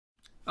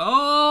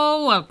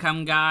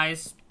Welcome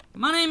guys,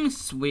 my name is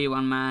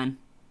swe1man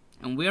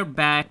and we're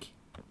back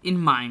in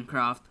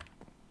Minecraft,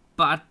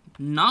 but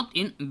not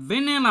in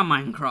vanilla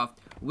Minecraft.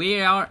 We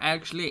are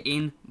actually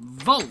in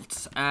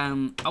Voltz.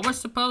 I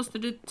was supposed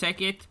to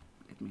take it.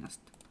 Let me just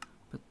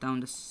put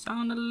down the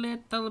sound a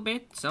little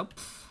bit. So,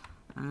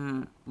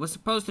 was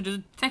supposed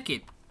to take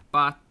it,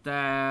 but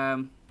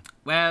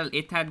well,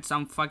 it had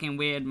some fucking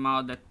weird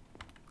mod that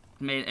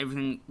made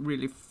everything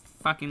really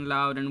fucking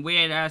loud and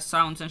weird ass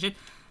sounds and shit.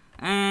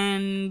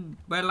 And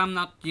well, I'm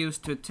not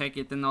used to take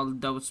it and all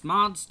those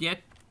mods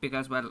yet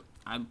because well,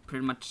 I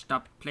pretty much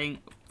stopped playing.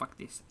 Oh, fuck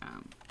this.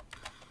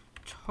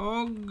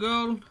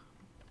 Toggle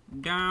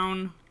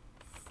down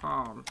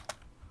fall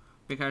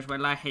because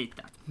well, I hate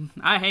that.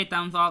 I hate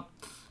downfall.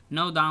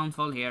 No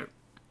downfall here.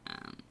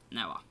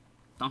 Never.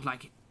 Don't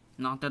like it.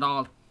 Not at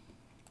all.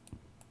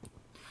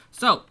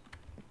 So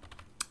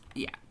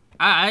yeah,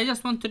 I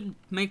just want to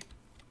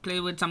play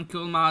with some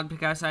cool mod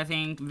because I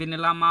think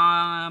vanilla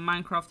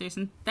Minecraft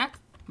isn't that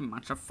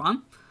much of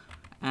fun.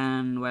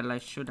 And well, I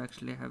should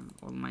actually have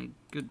all my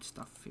good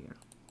stuff here.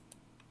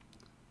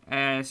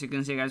 As you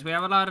can see guys, we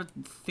have a lot of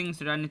things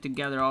that I need to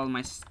gather all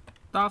my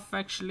stuff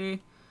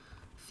actually.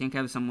 I think I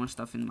have some more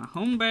stuff in my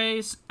home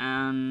base,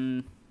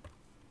 and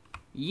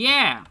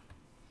yeah,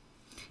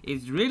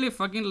 it's really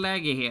fucking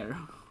laggy here,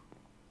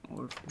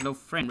 or low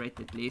frame rate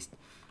at least.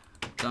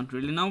 Don't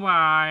really know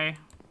why.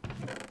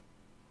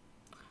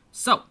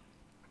 So,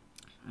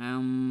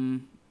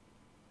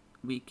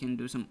 we can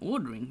do some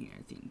ordering here,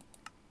 I think.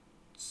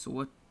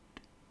 Sort.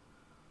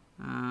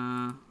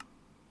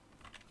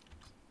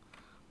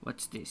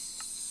 What's this?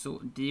 So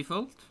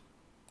default.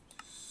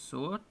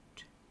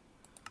 Sort.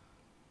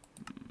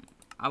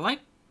 I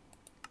like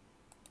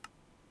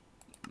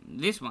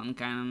this one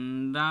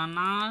kinda.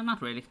 Nah,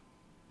 not really.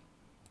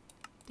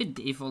 The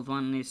default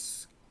one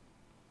is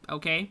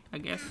okay, I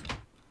guess.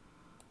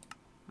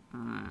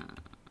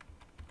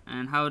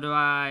 And how do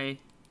I?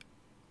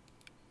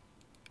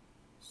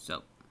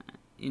 So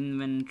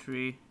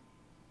inventory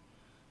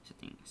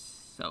settings.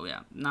 So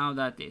yeah, now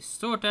that is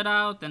sorted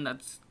out, and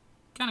that's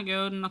kind of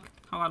good. Not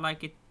how I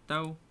like it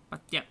though,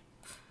 but yeah.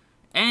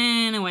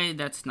 Anyway,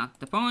 that's not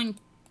the point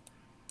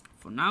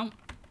for now.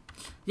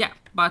 Yeah,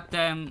 but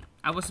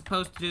I was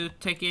supposed to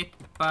take it,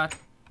 but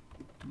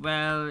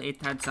well,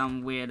 it had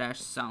some weird ass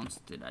sounds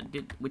that I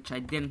did, which I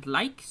didn't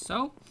like.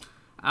 So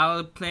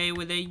I'll play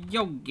with a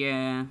Yog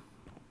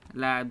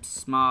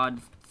Labs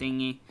mod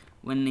thingy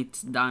when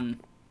it's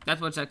done.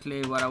 That was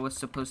actually what I was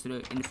supposed to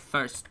do in the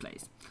first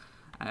place.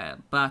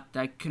 But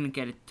I couldn't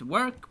get it to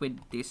work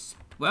with this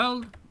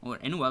world, or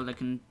any world. I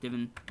couldn't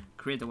even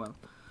create a world.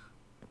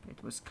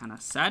 It was kind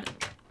of sad.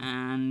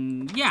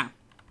 And yeah,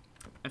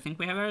 I think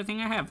we have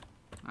everything I have.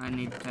 I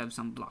need to have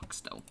some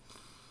blocks though.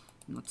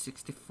 Not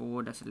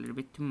 64, that's a little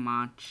bit too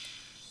much.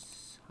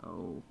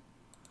 So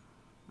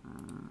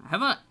I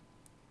have a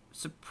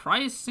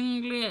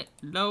surprisingly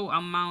low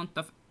amount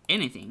of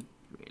anything,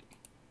 really.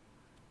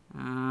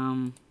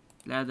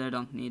 Leather,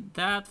 don't need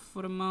that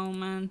for the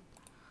moment.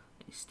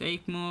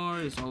 Steak more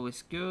is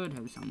always good.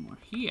 Have some more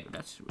here,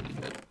 that's really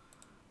good.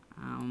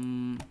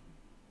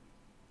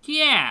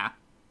 Yeah,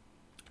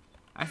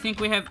 I think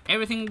we have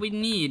everything we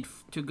need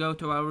to go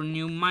to our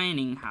new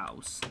mining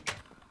house.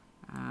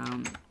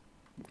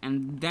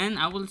 And then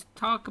I will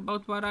talk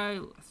about what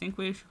I think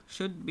we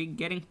should be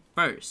getting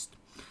first.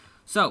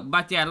 So,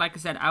 but yeah, like I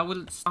said, I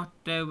will start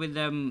with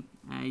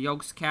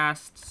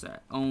Yogscast's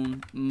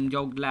own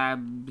Yog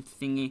Lab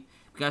thingy,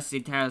 because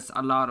it has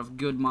a lot of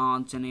good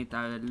mods in it.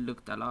 I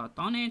looked a lot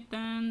on it,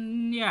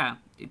 and yeah,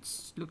 it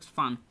looks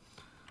fun.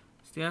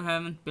 Still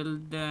haven't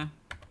built the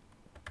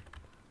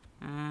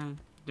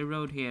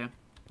road here,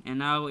 and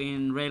now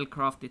in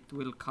Railcraft it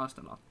will cost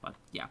a lot, but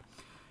yeah.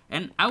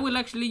 And I will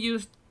actually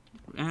use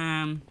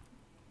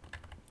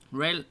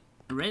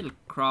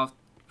Railcraft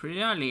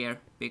pretty earlier,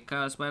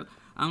 because well,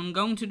 I'm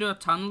going to do a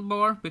tunnel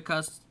bore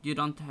because you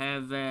don't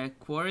have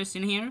quarries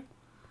in here,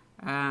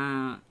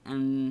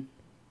 and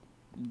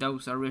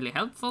those are really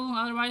helpful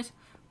otherwise.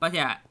 But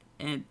yeah,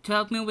 to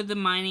help me with the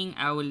mining,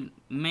 I will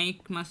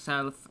make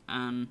myself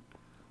an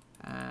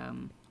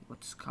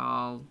what's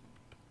called,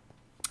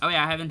 oh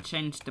yeah, I haven't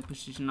changed the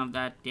position of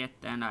that yet,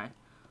 and I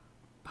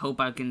hope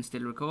I can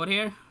still record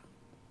here,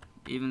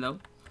 even though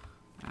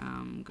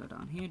go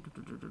down here.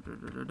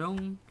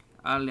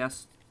 I'll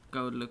just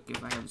go look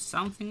if I have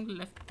something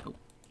left. Oh,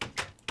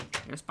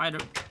 here's a spider.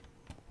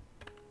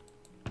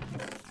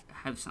 I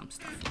have some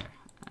stuff here.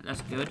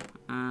 That's good.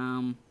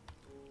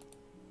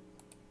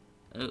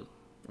 Oh,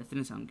 that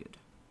didn't sound good.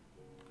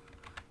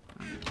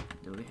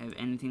 Do we have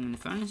anything in the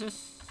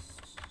furnaces?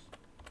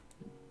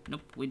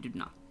 Nope, we do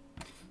not.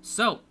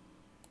 So,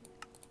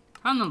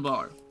 tunnel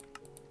bar.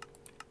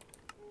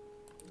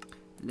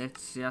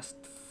 Let's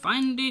just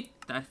find it.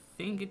 I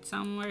think it's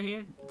somewhere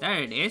here.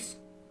 There it is.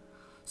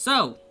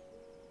 So,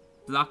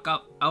 block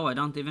up. Oh, I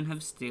don't even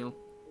have steel.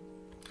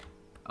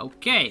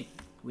 Okay,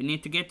 we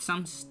need to get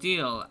some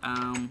steel.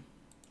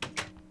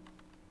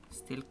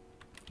 Steel.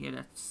 Here,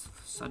 that's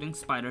sodding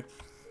spider.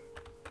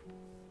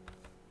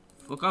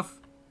 Fuck off.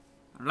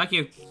 I like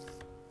you.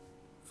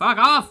 Fuck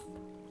off!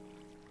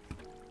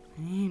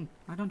 Man,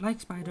 I don't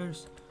like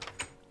spiders.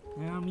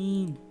 They are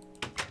mean.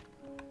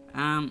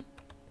 Oh,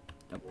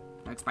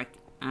 like spike.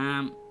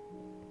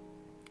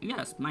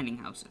 Yes, mining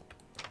house.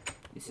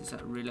 This is a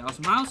really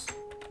awesome house.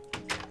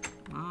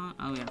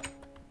 Oh yeah.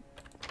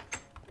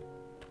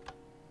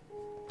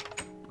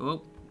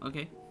 Oh,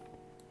 okay.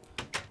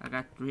 I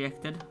got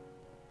reacted.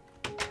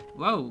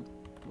 Whoa,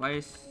 why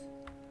is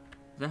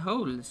the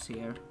holes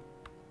here?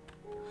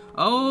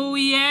 Oh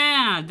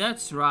yeah,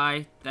 that's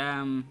right.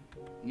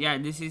 Yeah,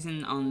 this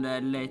isn't on the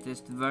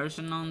latest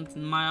version of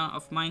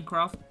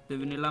Minecraft, the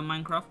vanilla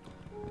Minecraft.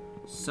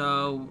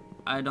 So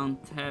I don't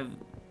have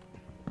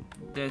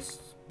this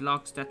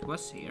blocks that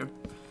was here.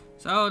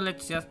 So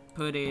let's just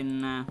put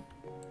in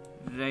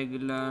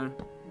regular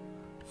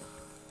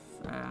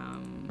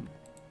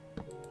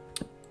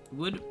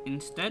wood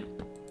instead.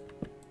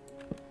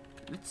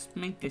 Let's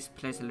make this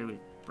place a little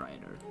bit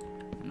brighter.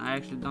 And I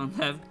actually don't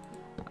have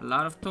a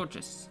lot of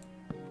torches.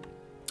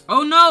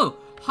 Oh no!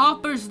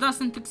 Hoppers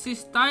doesn't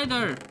exist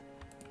either!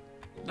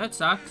 That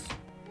sucks.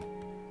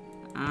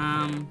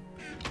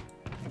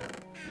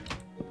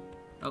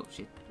 Oh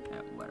shit.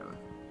 Yeah, whatever.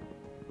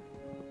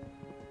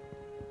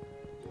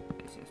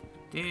 Let's just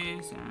put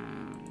this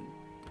and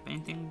the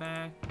painting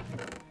back.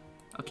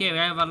 Okay, we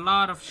have a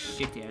lot of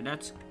shit here.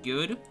 That's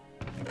good.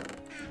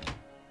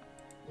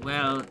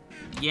 Well,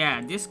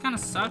 yeah, this kind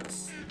of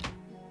sucks.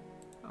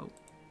 Oh.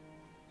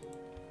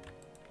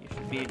 You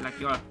should be like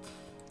you are.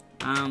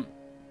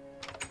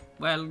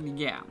 Well,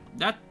 yeah,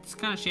 that's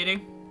kind of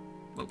shitty.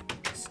 Whoa,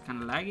 it's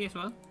kind of laggy as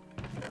well.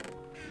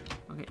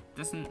 Okay,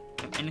 doesn't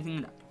have anything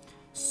in that.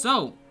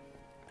 So,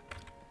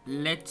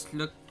 let's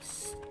look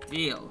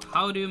steel.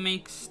 How do you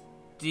make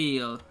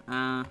steel?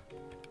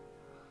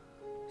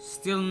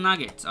 Steel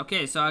nuggets.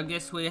 Okay, so I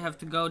guess we have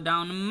to go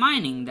down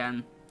mining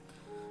then.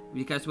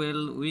 Because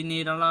we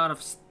need a lot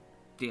of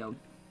steel.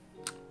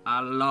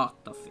 A lot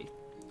of it.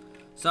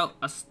 So,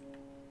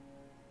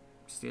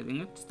 steel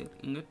ingot,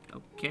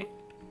 okay.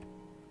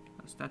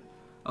 What's that?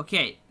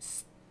 Okay,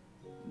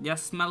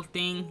 just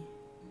smelting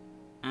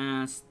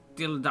and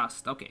steel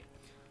dust. Okay,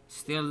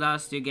 steel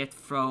dust you get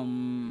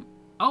from.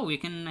 Oh, you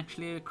can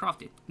actually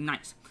craft it.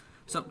 Nice.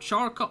 So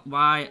charcoal.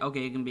 Why?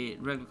 Okay, it can be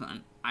regular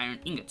and iron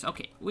ingots.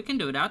 Okay, we can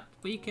do that.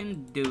 We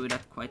can do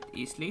that quite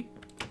easily.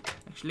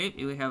 Actually,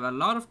 we have a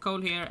lot of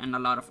coal here and a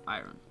lot of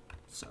iron.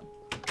 So,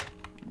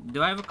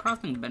 do I have a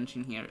crafting bench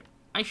in here?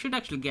 I should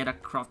actually get a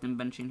crafting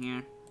bench in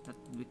here. That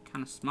would be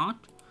kind of smart.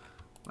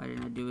 Why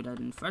didn't I do that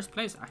in the first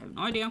place? I have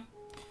no idea.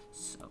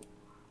 So.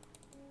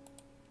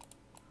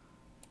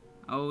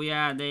 Oh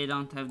yeah, they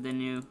don't have the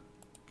new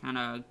kind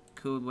of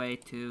cool way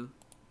to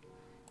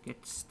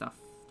get stuff.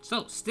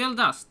 So, steel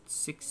dust,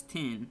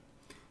 16.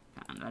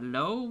 Kind of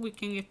low, we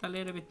can get a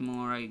little bit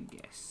more, I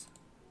guess.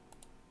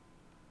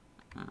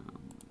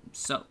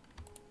 So.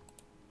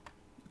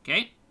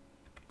 Okay.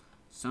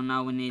 So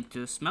now we need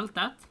to smelt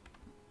that.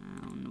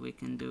 And we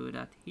can do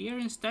that here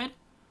instead.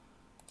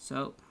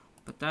 So,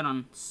 put that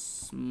on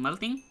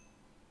smelting.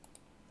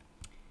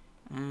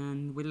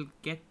 And we'll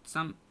get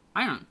some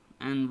iron.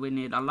 And we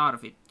need a lot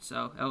of it.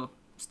 So, oh,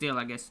 steel,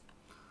 I guess.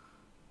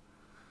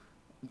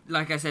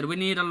 Like I said, we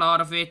need a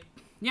lot of it.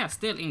 Yeah,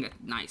 steel ingot.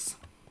 Nice.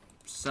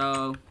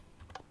 So,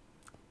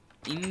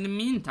 in the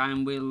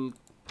meantime, we'll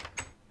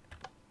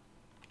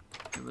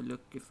have a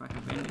look if I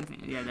have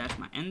anything. Yeah, that's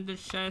my ender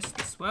chest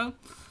as well.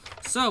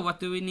 So, what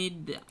do we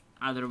need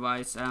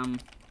otherwise?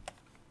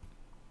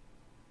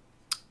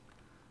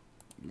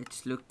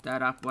 Let's look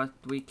that up, what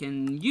we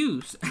can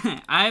use.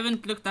 I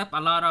haven't looked up a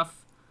lot of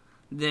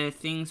the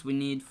things we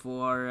need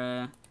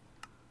for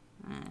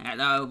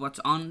what's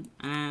on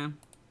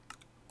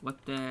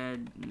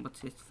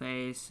what's his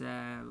face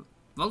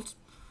Voltz.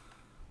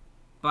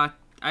 But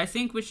I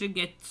think we should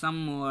get some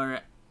more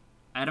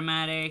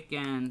automatic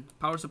and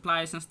power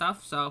supplies and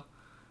stuff. So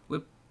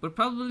we'll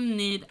probably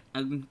need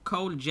a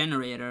coal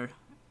generator.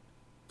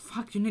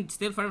 Fuck, you need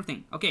steel for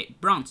everything. Okay,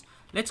 bronze.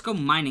 Let's go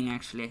mining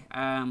actually.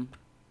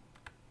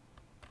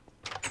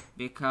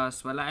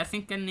 Because, well, I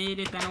think I need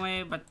it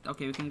anyway, but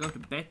okay, we can go to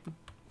bed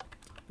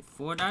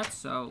before that,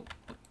 so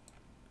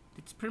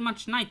it's pretty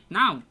much night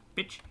now,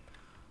 bitch.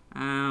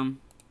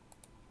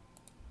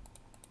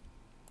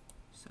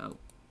 So,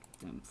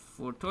 them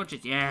 4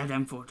 torches, yeah,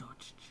 them 4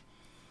 torches.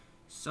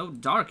 So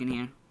dark in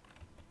here.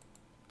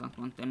 Don't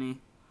want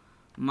any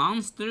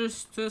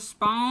monsters to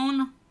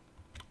spawn.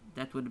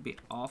 That would be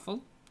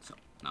awful. So,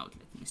 now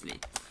let me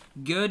sleep.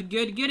 Good,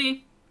 good,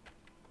 goody.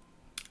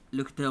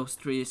 Look at those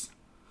trees.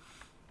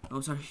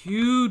 Those are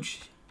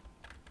huge.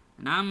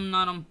 And I'm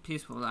not on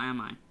peaceful, am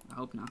I? I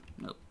hope not.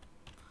 Nope.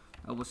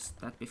 I was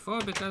that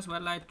before because,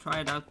 well, I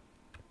tried out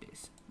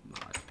this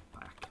mod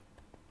pack.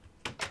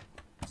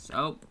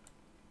 So,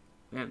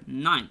 we have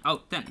 9.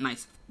 Oh, 10.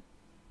 Nice.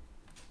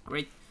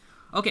 Great.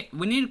 Okay,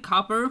 we need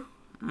copper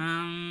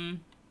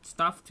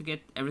stuff to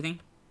get everything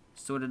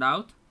sorted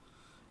out.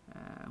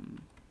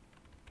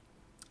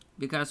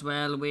 Because,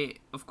 well, we,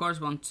 of course,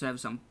 want to have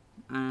some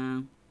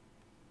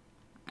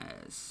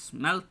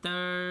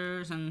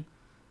smelters and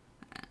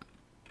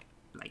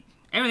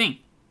Everything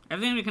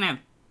we can have.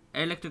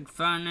 Electric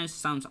furnace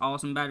sounds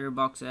awesome. Battery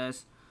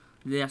boxes,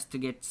 just to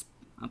get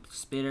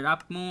speed it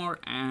up more,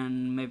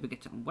 and maybe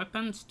get some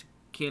weapons to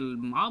kill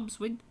mobs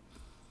with.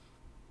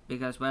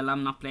 Because, well,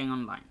 I'm not playing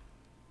online.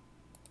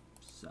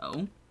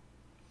 So,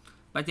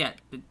 but yeah,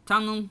 the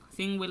tunnel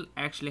thing will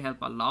actually help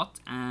a lot,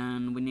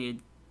 and we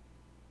need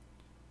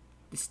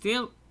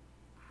still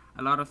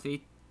a lot of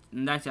it,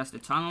 and that's just the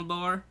tunnel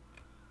bore.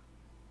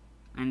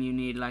 And you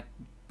need like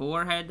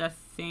bore head, I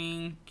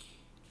think,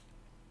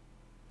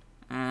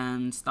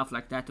 and stuff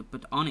like that to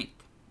put on it.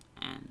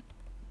 And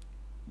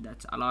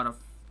that's a lot of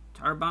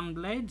turbine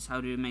blades.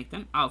 How do you make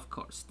them? Oh, of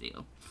course,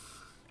 steel.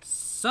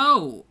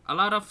 So a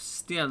lot of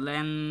steel,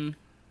 and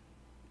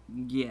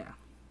yeah.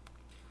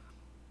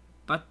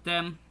 But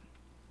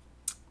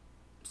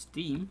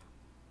steam,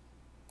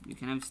 you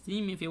can have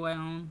steam if you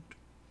want.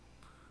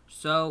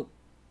 So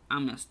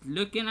I'm just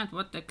looking at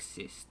what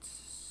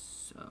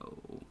exists.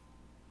 So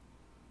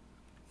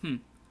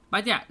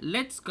but yeah,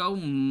 let's go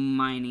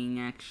mining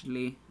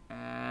actually,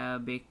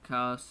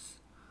 because,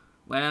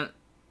 well,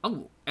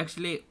 oh,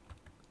 actually,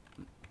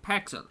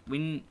 Paxel.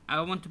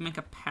 I want to make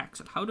a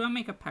Paxel. How do I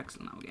make a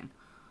Paxel now again?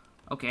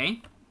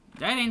 Okay,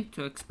 that ain't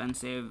too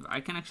expensive. I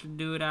can actually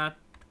do that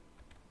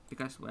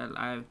because, well,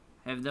 I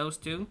have those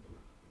two,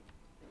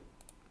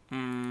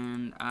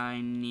 and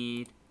I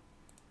need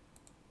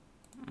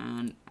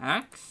an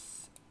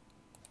axe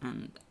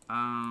and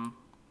a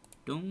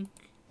dunk.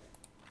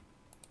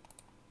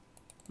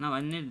 No,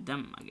 I need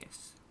them, I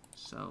guess.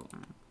 So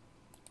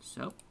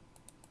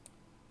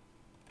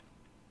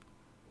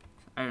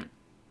iron.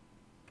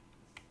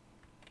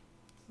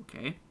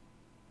 Okay.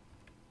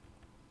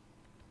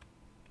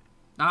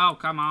 Oh,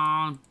 come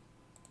on.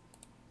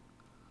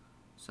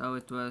 So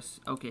it was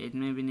okay. It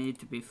maybe need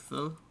to be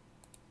full.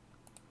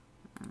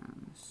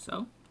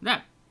 So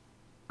that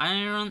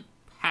iron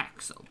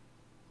Paxel.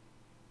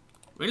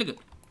 Really good.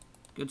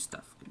 Good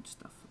stuff. Good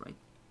stuff right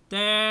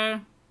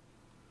there.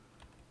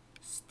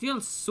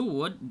 Steel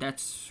sword,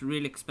 that's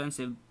really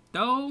expensive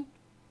though.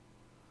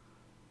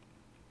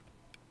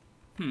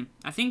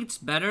 I think it's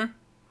better.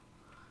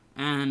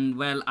 And,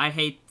 well, I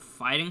hate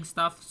fighting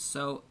stuff,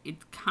 so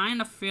it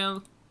kind of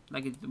feels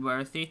like it's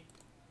worth it.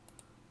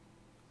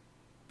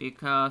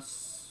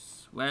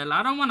 Because, well,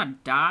 I don't want to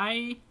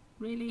die,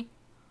 really.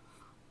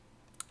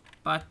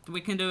 But we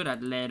can do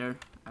that later,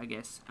 I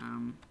guess.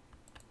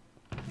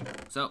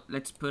 So,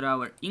 let's put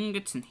our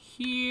ingots in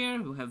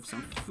here. We have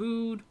some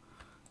food.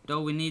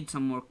 Though we need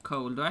some more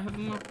coal. Do I have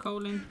more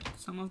coal in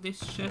some of these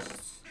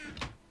chests?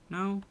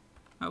 No?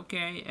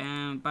 Okay,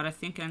 but I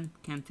think I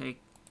can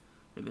take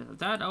a bit of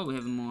that. Oh, we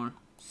have more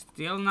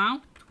steel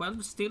now.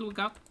 12 steel we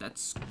got.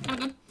 That's kind of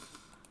good.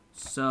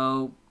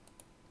 So,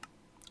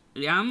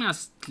 yeah, I'm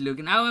just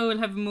looking. I will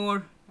have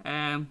more,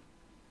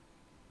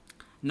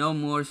 no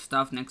more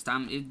stuff next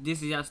time.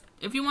 This is just,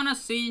 if you want to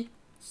see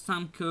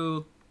some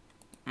cool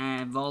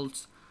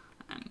Voltz,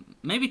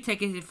 maybe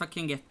take it if I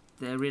can get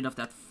rid of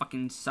that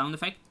fucking sound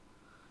effect,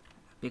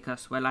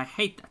 because, well, I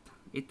hate that.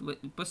 It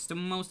was the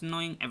most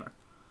annoying ever.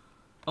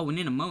 Oh, we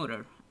need a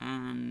motor,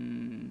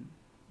 and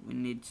we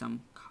need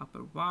some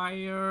copper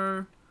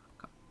wire.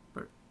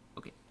 Copper.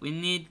 Okay, we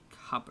need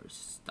copper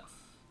stuff.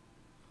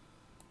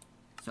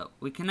 So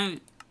we can now.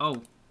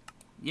 Oh,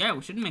 yeah,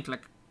 we should make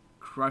like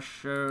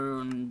crusher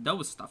and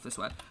those stuff as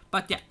well.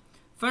 But yeah,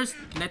 first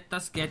let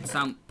us get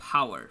some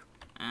power,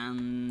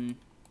 and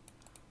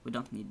we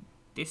don't need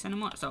this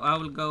anymore. So I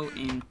will go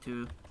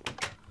into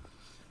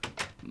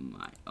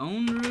my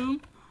own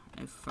room.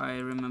 If I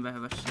remember, I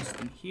have a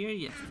chest in here.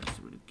 Yes, that's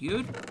really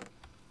good.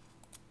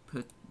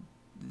 Put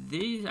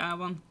these. I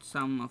want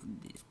some of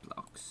these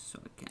blocks so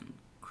I can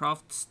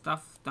craft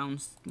stuff down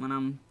when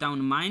I'm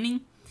down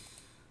mining.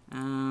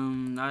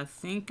 I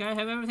think I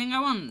have everything I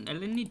want. I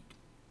need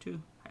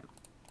to have.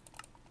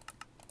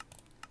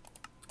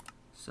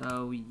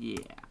 So yeah,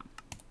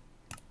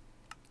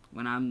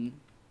 when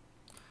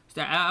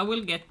I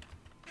will get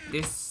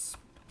this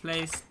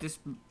place. This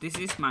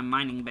is my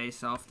mining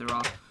base after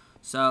all.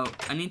 So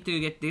I need to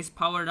get this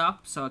powered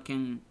up so I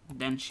can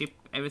then ship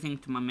everything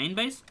to my main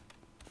base.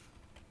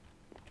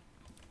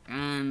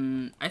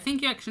 And I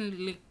think you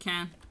actually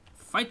can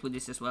fight with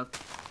this as well.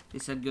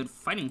 It's a good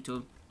fighting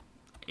tool,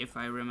 if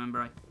I remember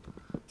right.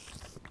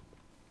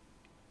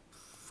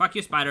 Fuck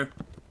you, spider.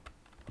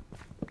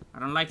 I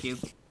don't like you.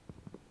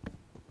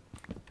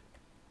 I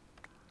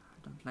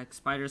don't like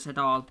spiders at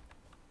all.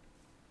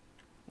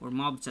 Or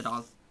mobs at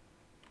all.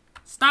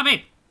 Stop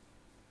it!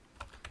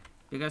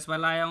 Because,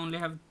 well, I only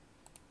have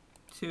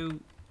 2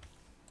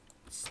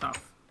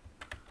 stuff.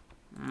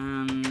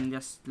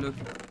 Just look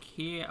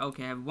here.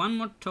 Okay, I have 1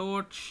 more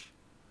torch.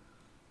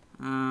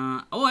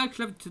 Oh, I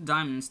actually have 2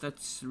 diamonds.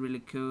 That's really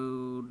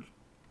cool.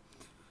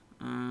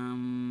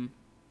 More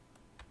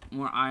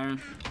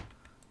iron.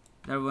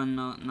 There was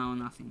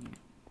nothing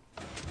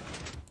here.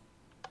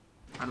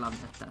 I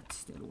love that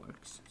still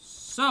works.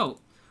 So,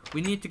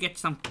 we need to get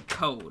some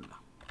coal.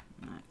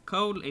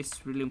 Coal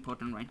is really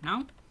important right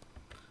now.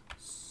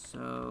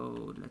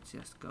 So let's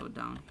just go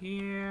down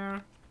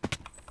here.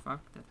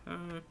 Fuck, that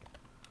hurt.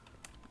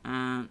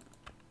 I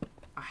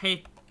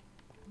hate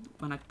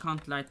when I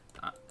can't light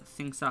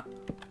things up.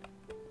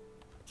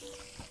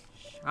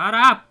 Shut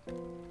up!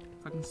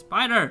 Fucking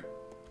spider!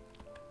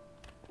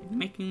 You're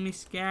making me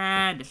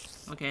scared.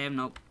 Okay,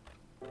 no.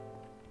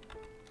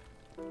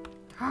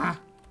 Ah!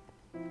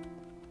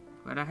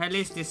 Where the hell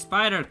is this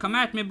spider? Come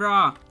at me,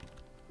 bro!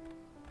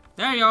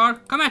 There you are!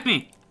 Come at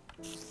me!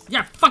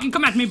 Yeah, fucking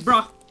come at me,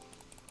 bro!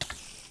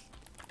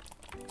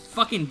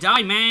 Fucking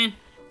die, man!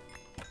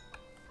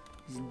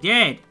 He's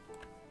dead!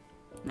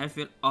 And I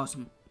feel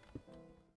awesome.